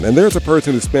And there's a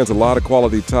person who spends a lot of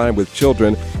quality time with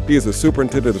children. He is the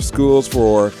superintendent of schools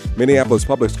for Minneapolis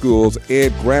Public Schools,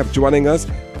 Ed Graff, joining us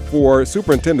for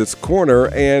Superintendent's Corner.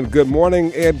 And good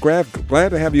morning, Ed Graff. Glad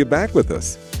to have you back with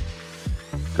us.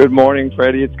 Good morning,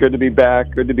 Freddie. It's good to be back.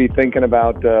 Good to be thinking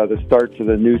about the start to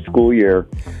the new school year.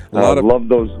 Love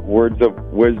those words of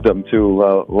wisdom, too.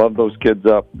 Love those kids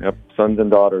up. Yep, sons and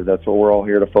daughters. That's what we're all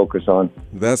here to focus on.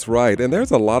 That's right. And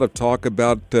there's a lot of talk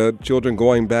about children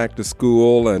going back to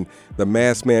school and the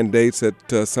mask mandates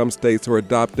that some states are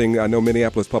adopting. I know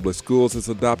Minneapolis Public Schools has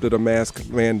adopted a mask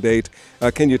mandate.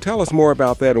 Can you tell us more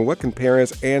about that, and what can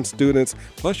parents and students,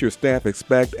 plus your staff,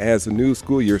 expect as the new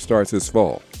school year starts this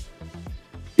fall?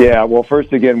 Yeah, well,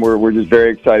 first, again, we're just very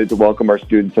excited to welcome our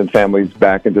students and families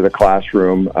back into the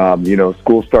classroom.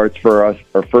 School starts for us,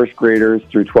 our first graders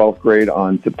through 12th grade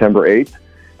on September 8th,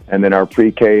 and then our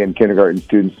pre-K and kindergarten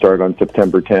students start on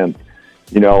September 10th.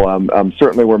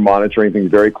 Certainly we're monitoring things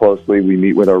very closely. We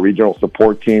meet with our regional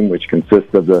support team, which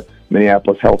consists of the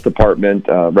Minneapolis Health Department,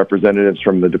 representatives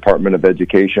from the Department of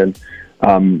Education.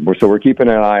 So we're keeping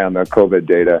an eye on the COVID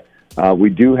data. We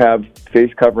do have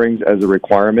face coverings as a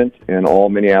requirement in all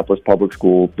Minneapolis public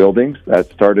school buildings. That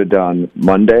started on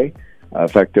Monday,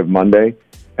 effective Monday.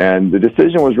 And the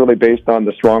decision was really based on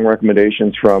the strong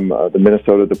recommendations from the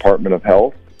Minnesota Department of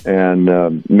Health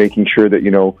and making sure that,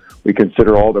 we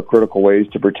consider all the critical ways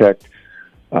to protect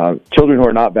children who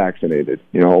are not vaccinated,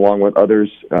 along with others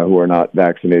who are not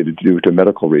vaccinated due to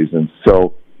medical reasons.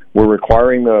 So we're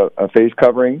requiring the face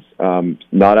coverings,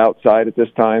 not outside at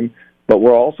this time. But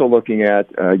we're also looking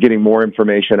at getting more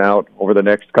information out over the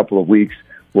next couple of weeks.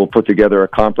 We'll put together a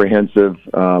comprehensive,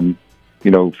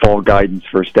 fall guidance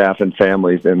for staff and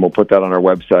families, and we'll put that on our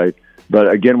website. But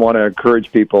again, want to encourage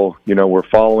people. We're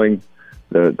following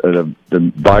the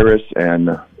virus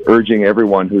and urging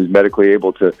everyone who's medically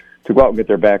able to go out and get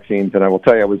their vaccines. And I will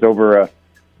tell you, I was over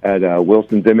at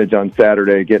Wilson's Image on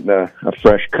Saturday getting a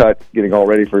fresh cut, getting all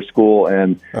ready for school,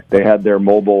 and they had their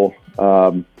mobile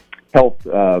health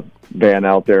van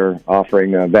out there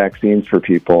offering vaccines for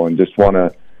people, and just want to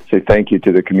say thank you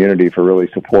to the community for really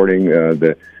supporting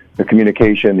the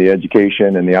communication, the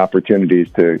education, and the opportunities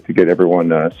to get everyone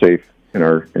safe in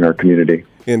our community.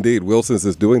 Indeed, Wilson's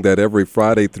is doing that every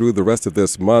Friday through the rest of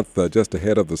this month, just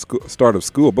ahead of the start of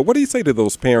school. But what do you say to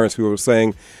those parents who are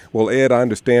saying, well, Ed, I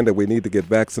understand that we need to get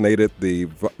vaccinated. The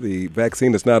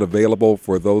vaccine is not available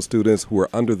for those students who are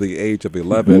under the age of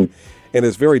 11. Mm-hmm. And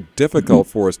it's very difficult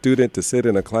for a student to sit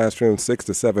in a classroom 6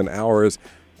 to 7 hours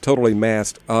totally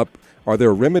masked up. Are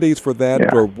there remedies for that?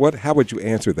 Yeah. Or how would you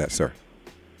answer that, sir?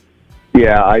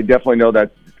 Yeah, I definitely know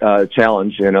that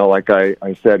challenge. Like I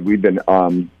said, we've been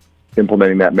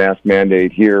implementing that mask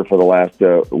mandate here for the last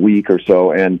week or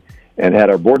so, and had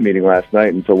our board meeting last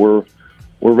night. And so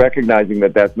we're recognizing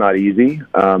that that's not easy.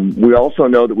 We also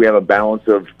know that we have a balance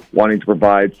of wanting to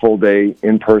provide full-day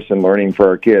in-person learning for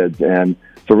our kids, and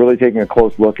so really taking a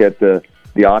close look at the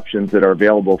options that are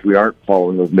available if we aren't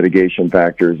following those mitigation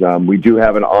factors. We do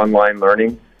have an online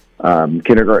learning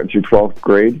kindergarten through 12th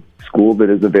grade school that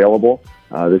is available.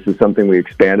 This is something we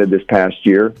expanded this past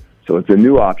year. So it's a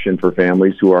new option for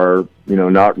families who are,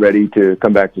 not ready to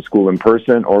come back to school in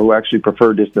person or who actually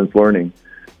prefer distance learning.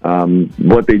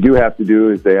 What they do have to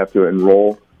do is they have to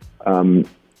enroll.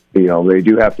 They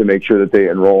do have to make sure that they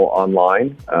enroll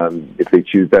online if they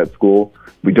choose that school.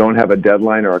 We don't have a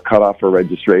deadline or a cutoff for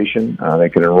registration. They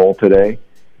can enroll today.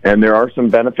 And there are some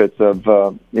benefits of,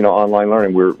 online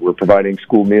learning. We're providing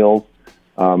school meals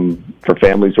for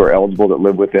families who are eligible that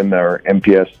live within their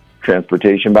MPS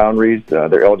transportation boundaries.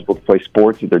 They're eligible to play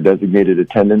sports at their designated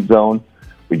attendance zone.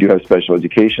 We do have special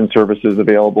education services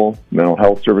available. Mental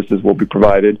health services will be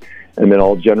provided. And then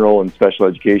all general and special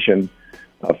education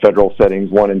federal settings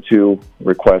 1 and 2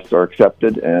 requests are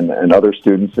accepted, and other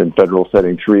students in federal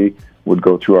setting 3 would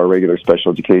go through our regular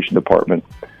special education department.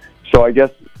 So I guess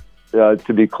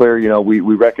to be clear, we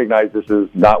recognize this is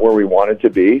not where we wanted to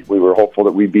be. We were hopeful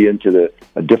that we'd be into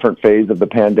a different phase of the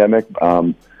pandemic,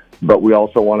 but we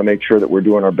also want to make sure that we're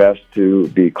doing our best to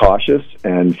be cautious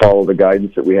and follow the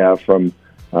guidance that we have from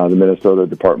the Minnesota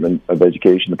Department of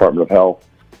Education, Department of Health.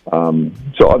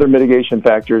 So other mitigation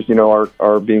factors,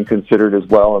 are being considered as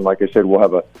well. And like I said, we'll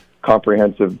have a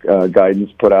comprehensive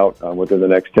guidance put out within the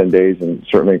next 10 days, and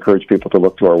certainly encourage people to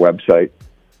look to our website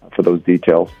for those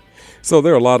details. So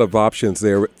there are a lot of options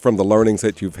there from the learnings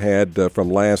that you've had from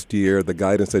last year, the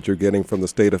guidance that you're getting from the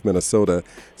state of Minnesota.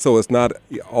 So it's not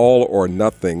all or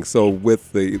nothing. So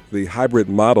with the hybrid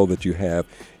model that you have,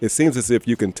 it seems as if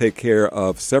you can take care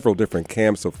of several different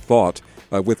camps of thought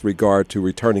with regard to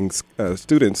returning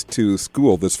students to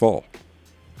school this fall.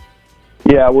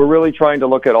 Yeah, we're really trying to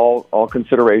look at all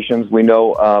considerations. We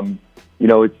know,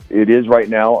 it is right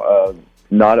now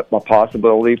not a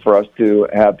possibility for us to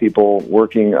have people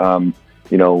working,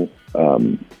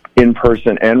 in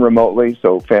person and remotely.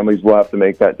 So families will have to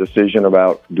make that decision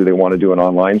about, do they want to do an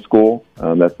online school?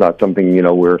 That's not something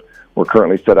we're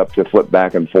currently set up to flip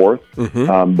back and forth.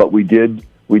 Mm-hmm. But we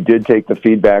did take the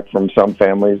feedback from some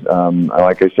families.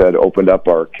 Like I said, opened up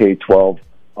our K-12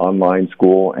 online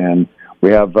school, and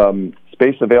we have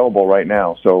space available right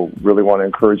now. So really want to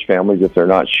encourage families, if they're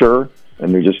not sure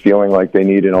and they're just feeling like they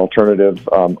need an alternative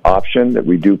option, that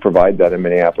we do provide that in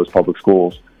Minneapolis Public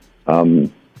Schools.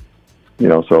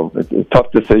 So it's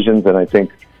tough decisions, and I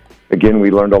think, again,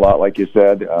 we learned a lot, like you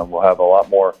said. We'll have a lot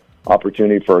more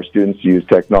opportunity for our students to use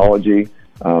technology.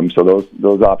 So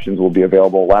those options will be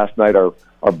available. Last night, our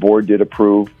board did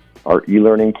approve our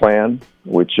e-learning plan,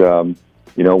 which,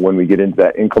 when we get into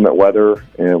that inclement weather,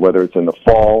 whether it's in the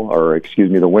fall or,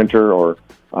 the winter, or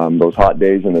those hot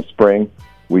days in the spring,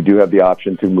 we do have the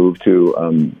option to move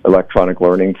to electronic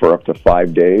learning for up to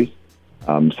 5 days.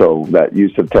 So that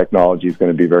use of technology is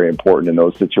going to be very important in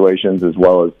those situations, as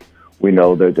well as we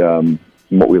know that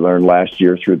what we learned last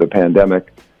year through the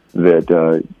pandemic,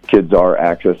 that kids are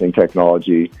accessing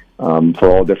technology for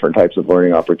all different types of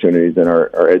learning opportunities, and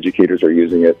our educators are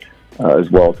using it as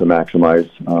well to maximize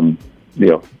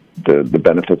the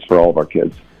benefits for all of our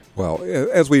kids. Well,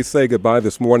 as we say goodbye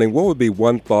this morning, what would be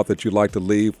one thought that you'd like to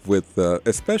leave with,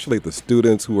 especially the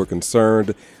students who are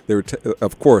concerned?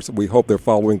 Of course, we hope they're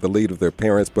following the lead of their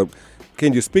parents, but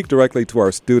can you speak directly to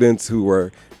our students who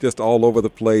are just all over the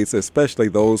place, especially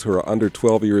those who are under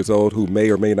 12 years old who may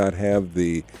or may not have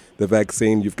the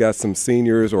vaccine? You've got some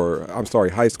seniors,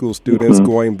 high school students Mm-hmm.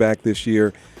 going back this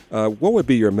year. What would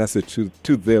be your message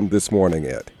to them this morning,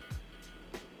 Ed?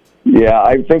 Yeah,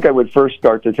 I think I would first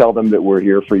start to tell them that we're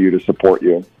here for you to support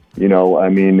you.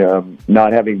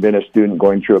 Not having been a student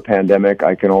going through a pandemic,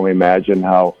 I can only imagine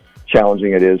how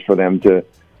challenging it is for them to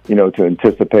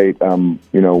anticipate,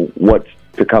 what's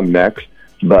to come next.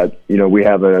 But, we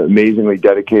have an amazingly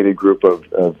dedicated group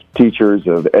of teachers,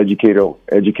 of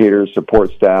educators,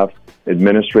 support staff,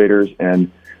 administrators, and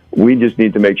we just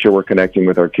need to make sure we're connecting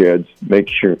with our kids,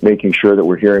 making sure that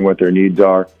we're hearing what their needs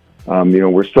are.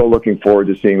 We're still looking forward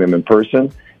to seeing them in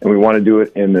person, and we want to do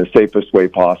it in the safest way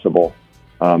possible.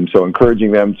 So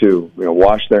encouraging them to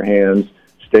wash their hands,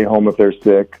 stay home if they're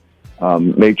sick,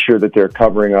 make sure that they're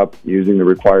covering up using the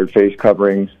required face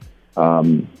coverings,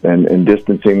 and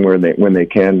distancing when they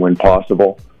can, when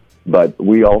possible. But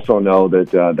we also know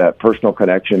that that personal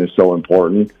connection is so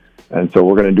important, and so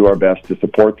we're going to do our best to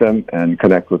support them and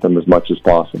connect with them as much as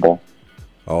possible.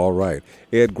 All right.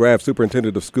 Ed Graff,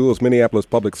 Superintendent of Schools, Minneapolis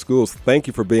Public Schools, thank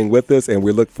you for being with us, and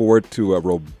we look forward to a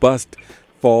robust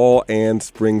fall and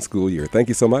spring school year. Thank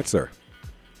you so much, sir.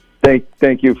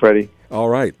 Thank you, Freddie. All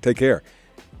right. Take care.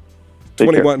 Take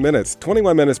 21 care. minutes.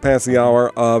 21 minutes past the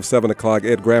hour of 7 o'clock.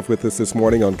 Ed Graff with us this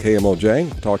morning on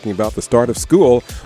KMOJ, talking about the start of school